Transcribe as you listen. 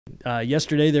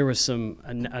Yesterday there was an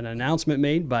announcement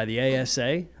made by the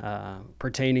ASA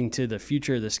pertaining to the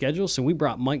future of the schedule. So we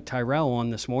brought Mike Tyrell on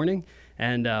this morning.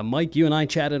 And Mike, you and I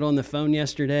chatted on the phone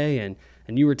yesterday, and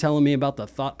you were telling me about the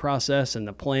thought process and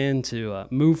the plan to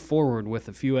move forward with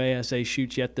a few ASA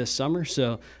shoots yet this summer.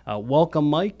 So welcome,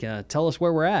 Mike. Tell us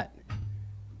where we're at.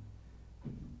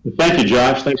 Thank you,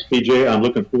 Josh. Thanks, PJ. I'm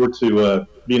looking forward to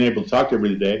being able to talk to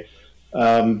everybody today.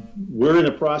 We're in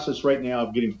the process right now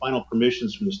of getting final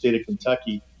permissions from the state of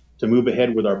Kentucky to move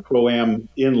ahead with our Pro-Am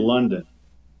in London.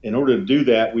 In order to do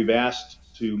that, we've asked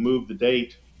to move the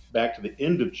date back to the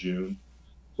end of June,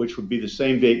 which would be the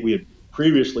same date we had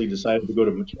previously decided to go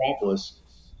to Metropolis.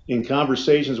 In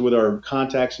conversations with our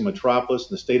contacts in Metropolis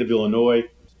and the state of Illinois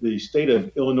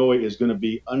is going to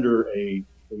be under a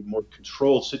more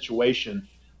controlled situation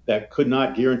that could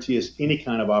not guarantee us any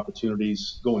kind of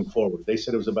opportunities going forward. They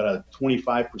said it was about a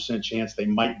 25% chance they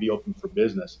might be open for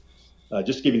business.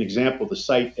 Just to give you an example, the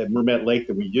site at Mermet Lake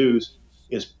that we use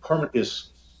is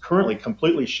currently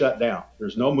completely shut down.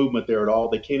 There's no movement there at all.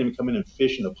 They can't even come in and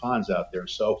fish in the ponds out there.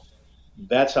 So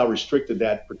that's how restricted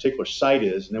that particular site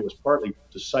is. And it was partly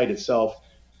the site itself,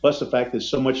 plus the fact that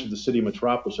so much of the city of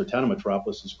Metropolis or town of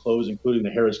Metropolis is closed, including the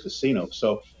Harris Casino.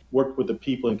 So worked with the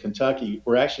people in Kentucky.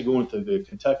 We're actually going to the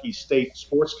Kentucky State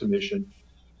Sports Commission,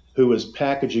 who is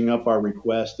packaging up our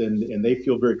request, and they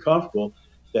feel very comfortable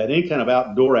that any kind of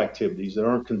outdoor activities that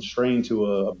aren't constrained to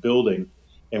a building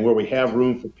and where we have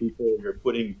room for people, you're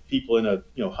putting people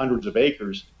in hundreds of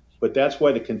acres. But that's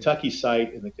why the Kentucky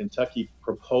site and the Kentucky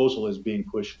proposal is being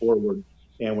pushed forward,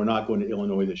 and we're not going to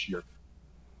Illinois this year.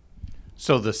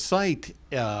 So the site,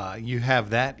 you have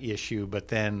that issue, but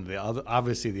then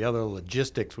obviously the other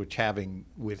logistics with having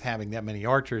that many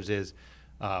archers is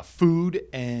food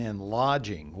and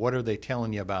lodging. What are they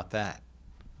telling you about that?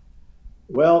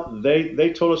 Well,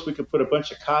 they told us we could put a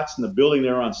bunch of cots in the building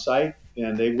there on site,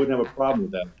 and they wouldn't have a problem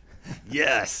with that.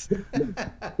 Yes.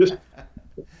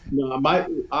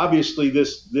 Obviously,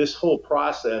 this whole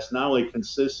process not only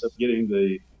consists of getting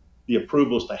the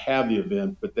approvals to have the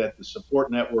event, but that the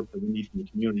support network that we need from the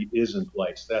community is in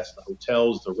place. That's the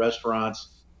hotels, the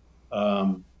restaurants,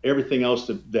 everything else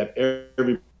that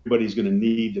everybody's going to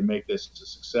need to make this a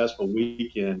successful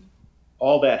weekend.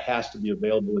 All that has to be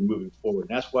available and moving forward.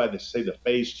 And that's why they say the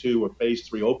phase 2 or phase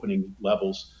 3 opening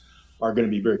levels are going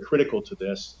to be very critical to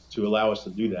this to allow us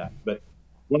to do that. But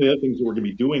one of the other things that we're going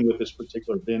to be doing with this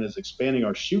particular event is expanding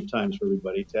our shoot times for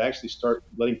everybody to actually start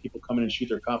letting people come in and shoot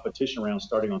their competition rounds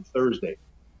starting on Thursday.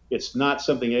 It's not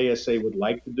something ASA would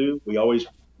like to do. We always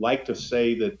like to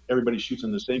say that everybody shoots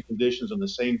in the same conditions on the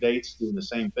same dates, doing the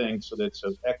same thing, so that it's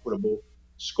an equitable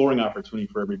scoring opportunity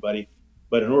for everybody.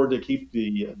 But in order to keep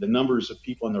the numbers of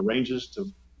people on the ranges, to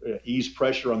ease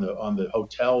pressure on the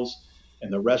hotels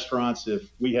and the restaurants,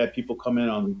 if we had people come in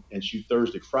and shoot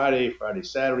Thursday, Friday,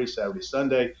 Saturday,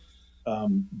 Sunday,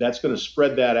 that's going to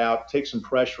spread that out, take some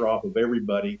pressure off of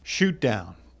everybody. Shoot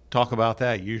down. Talk about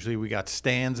that. Usually we got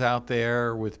stands out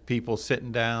there with people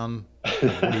sitting down.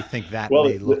 What do you think that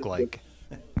may look like?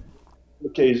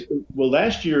 Okay. Well,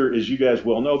 last year, as you guys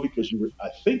well know, because I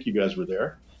think you guys were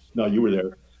there. No, you were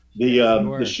there.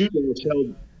 The shoot down was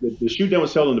held. The shoot down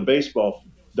was held in the baseball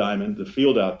diamond, the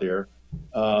field out there.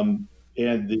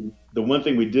 And the one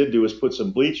thing we did do is put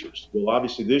some bleachers. Well,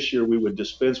 obviously this year we would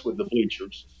dispense with the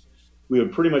bleachers. We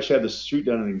would pretty much have the shoot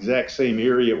down in the exact same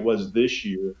area it was this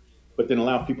year, but then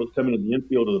allow people to come into the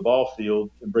infield of the ball field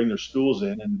and bring their stools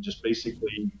in and just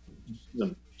basically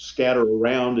scatter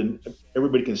around, and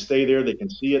everybody can stay there. They can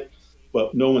see it,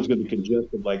 but no one's going to be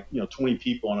congested like 20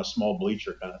 people on a small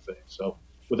bleacher kind of thing. So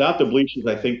without the bleachers,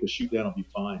 I think the shoot down will be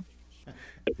fine.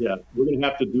 Yeah, we're going to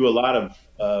have to do a lot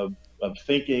of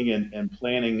thinking and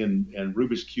planning and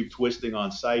Rubik's Cube twisting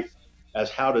on site as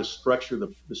how to structure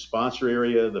the sponsor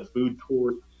area, the food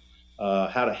court,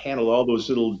 how to handle all those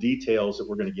little details that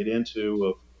we're going to get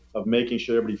into of making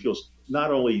sure everybody feels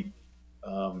not only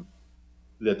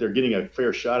that they're getting a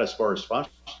fair shot as far as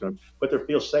sponsorship, but they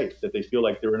feel safe, that they feel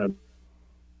like they're in an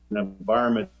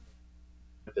environment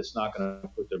that's not going to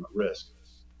put them at risk.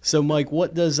 So, Mike,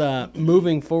 what does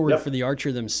moving forward for the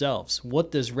archer themselves, what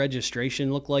does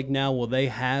registration look like now? Will they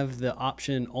have the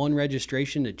option on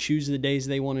registration to choose the days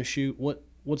they want to shoot?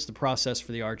 What's the process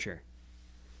for the archer?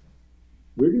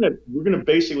 We're gonna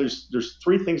basically, there's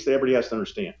three things that everybody has to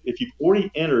understand. If you've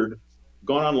already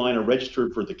gone online and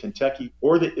registered for the Kentucky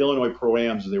or the Illinois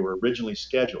Pro-Ams as they were originally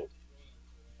scheduled,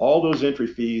 all those entry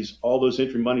fees, all those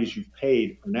entry monies you've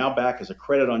paid are now back as a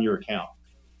credit on your account.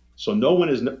 So no one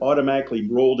is automatically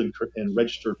enrolled and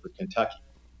registered for Kentucky.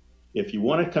 If you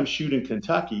want to come shoot in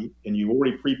Kentucky and you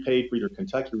already prepaid for either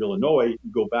Kentucky or Illinois,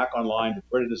 you go back online, the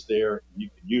credit is there, and you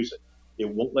can use it. It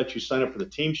won't let you sign up for the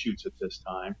team shoots at this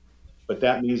time, but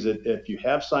that means that if you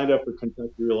have signed up for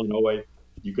Kentucky or Illinois,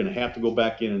 you're going to have to go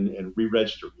back in and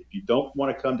re-register. If you don't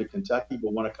want to come to Kentucky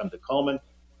but want to come to Coleman,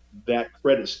 that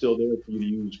credit's still there for you to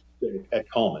use at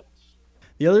Coleman.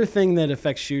 The other thing that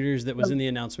affects shooters that was in the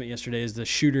announcement yesterday is the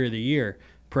Shooter of the Year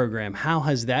program. How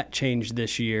has that changed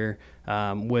this year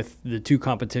with the two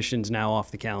competitions now off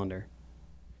the calendar?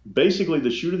 Basically, the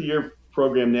Shooter of the Year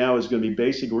program now is going to be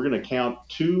basic. We're going to count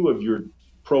 2 of your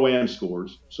Pro-Am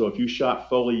scores. So if you shot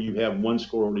Foley, you have 1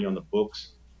 score already on the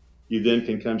books. You then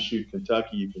can come shoot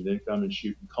Kentucky. You can then come and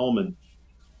shoot in Coleman.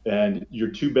 And your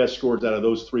 2 best scores out of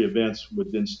those 3 events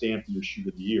would then stand for your Shoot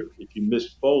of the Year. If you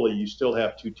missed Foley, you still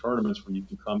have 2 tournaments where you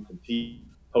can come compete,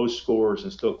 post scores,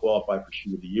 and still qualify for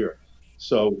Shoot of the Year.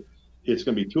 So it's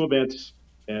going to be 2 events,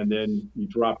 and then you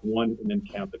drop 1 and then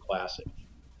count the Classic.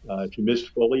 If you missed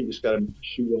Foley, you just got to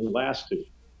shoot on the last 2.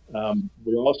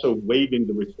 We're also waiving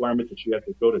the requirement that you have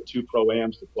to go to 2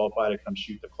 Pro-Ams to qualify to come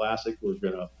shoot the Classic. We're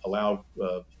going to allow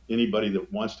anybody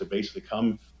that wants to basically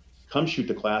come shoot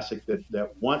the Classic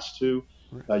that wants to.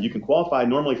 You can qualify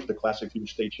normally for the Classic through the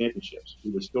state championships.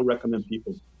 We would still recommend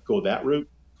people go that route.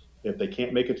 If they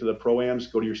can't make it to the Pro-Ams,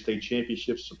 go to your state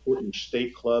championships, support your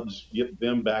state clubs, get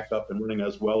them back up and running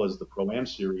as well as the Pro-Am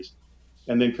series,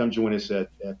 and then come join us at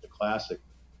the Classic.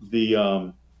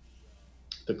 The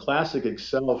Classic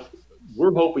itself,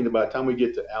 we're hoping that by the time we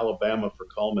get to Alabama for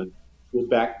Coleman, we'll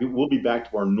be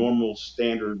back to our normal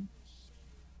standard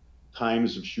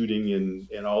times of shooting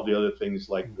and all the other things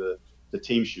like the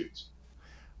team shoots.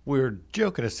 We were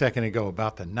joking a second ago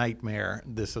about the nightmare.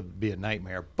 This would be a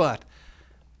nightmare, but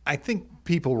I think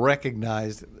people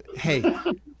recognize, hey,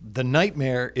 the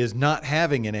nightmare is not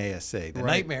having an ASA. The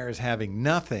nightmare is having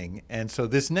nothing. And so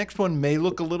this next one may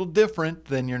look a little different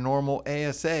than your normal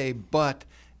ASA, but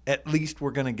at least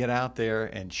we're going to get out there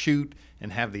and shoot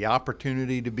and have the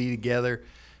opportunity to be together.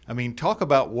 I mean, talk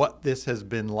about what this has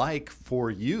been like for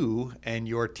you and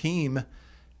your team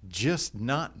just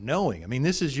not knowing. I mean,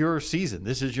 this is your season.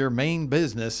 This is your main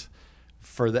business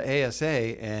for the ASA,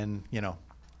 and, you know,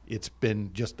 it's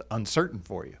been just uncertain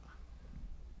for you.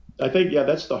 I think, yeah,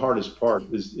 that's the hardest part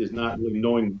is not really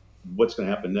knowing what's going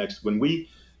to happen next. When we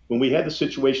had the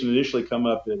situation initially come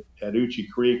up at Uchee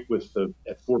Creek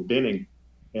at Fort Benning,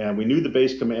 and we knew the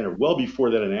base commander well before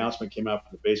that announcement came out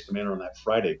from the base commander on that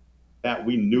Friday, that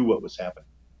we knew what was happening.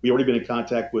 We already been in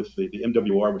contact with the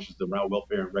MWR, which is the Morale,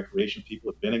 Welfare, and Recreation people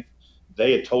at Benning.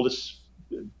 They had told us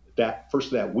that first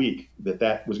of that week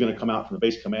that was going to come out from the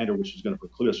base commander, which was going to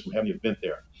preclude us from having an event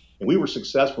there. And we were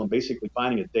successful in basically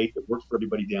finding a date that worked for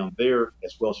everybody down there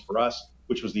as well as for us,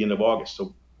 which was the end of August.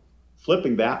 So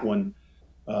flipping that one,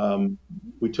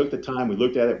 we took the time, we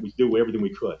looked at it, we did everything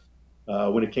we could.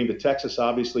 When it came to Texas,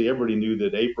 obviously everybody knew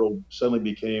that April suddenly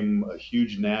became a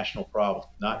huge national problem,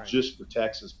 not just for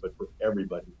Texas, but for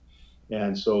everybody.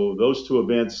 And so those 2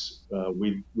 events,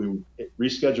 we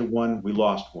rescheduled one, we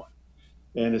lost one.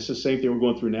 And it's the same thing we're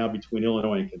going through now between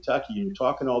Illinois and Kentucky. You're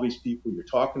talking to all these people, you're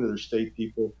talking to their state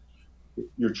people,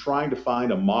 you're trying to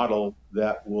find a model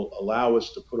that will allow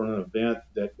us to put on an event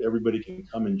that everybody can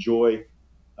come enjoy,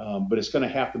 but it's going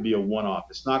to have to be a one-off.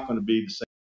 It's not going to be the same.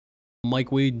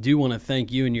 Mike, we do want to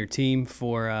thank you and your team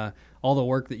for all the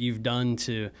work that you've done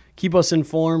to keep us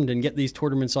informed and get these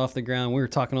tournaments off the ground. We were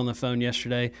talking on the phone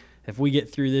yesterday. If we get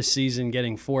through this season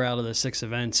getting 4 out of the 6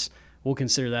 events, we'll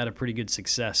consider that a pretty good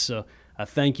success. So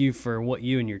thank you for what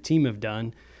you and your team have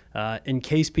done. In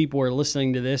case people are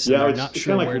listening to this and are not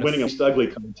sure where to... It's kind of like winning a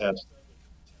Stugly contest.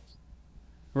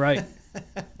 Right.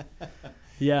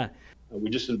 Yeah. We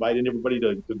just invited everybody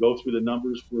to go through the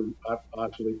numbers. We're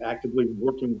actually actively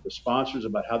working with the sponsors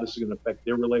about how this is going to affect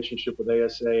their relationship with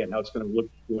ASA and how it's going to look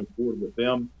going forward with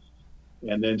them,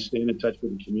 and then staying in touch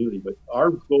with the community. But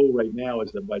our goal right now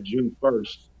is that by June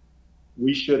 1st,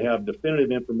 we should have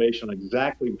definitive information on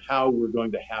exactly how we're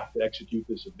going to have to execute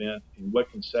this event and what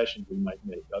concessions we might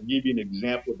make. I'll give you an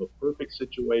example of a perfect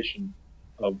situation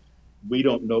of we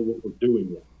don't know what we're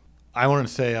doing yet. I want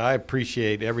to say I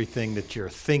appreciate everything that you're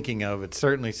thinking of. It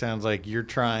certainly sounds like you're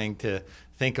trying to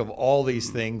think of all these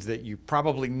things that you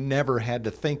probably never had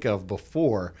to think of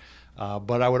before.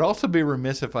 But I would also be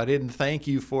remiss if I didn't thank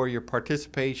you for your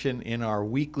participation in our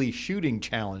weekly shooting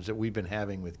challenge that we've been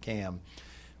having with Cam.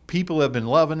 People have been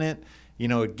loving it. You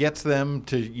know, it gets them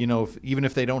to, you know, even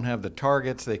if they don't have the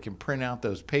targets, they can print out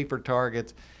those paper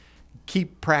targets.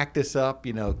 Keep practice up,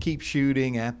 you know, keep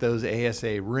shooting at those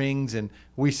ASA rings, and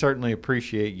we certainly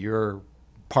appreciate your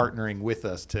partnering with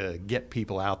us to get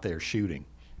people out there shooting.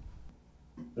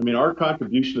 I mean, our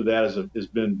contribution to that has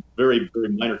been very, very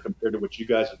minor compared to what you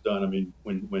guys have done. I mean,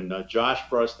 when Josh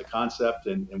brought us the concept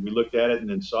and we looked at it and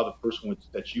then saw the first one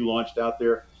that you launched out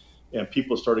there, and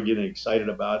people started getting excited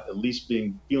about at least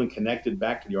feeling connected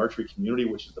back to the archery community,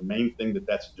 which is the main thing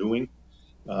that's doing.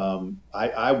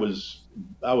 I was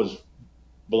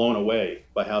blown away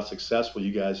by how successful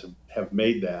you guys have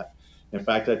made that. In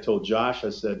fact, I told Josh, I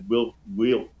said, we'll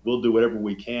do whatever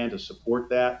we can to support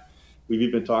that. We've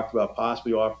even talked about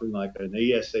possibly offering like an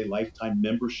ASA lifetime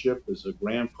membership as a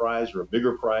grand prize or a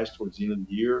bigger prize towards the end of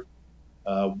the year.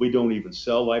 We don't even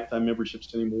sell lifetime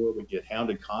memberships anymore. We get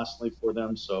hounded constantly for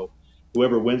them. So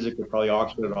whoever wins it could probably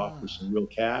auction it off for some real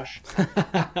cash.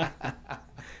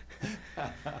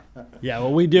 Yeah,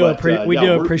 well, we do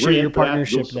appreciate your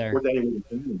partnership there.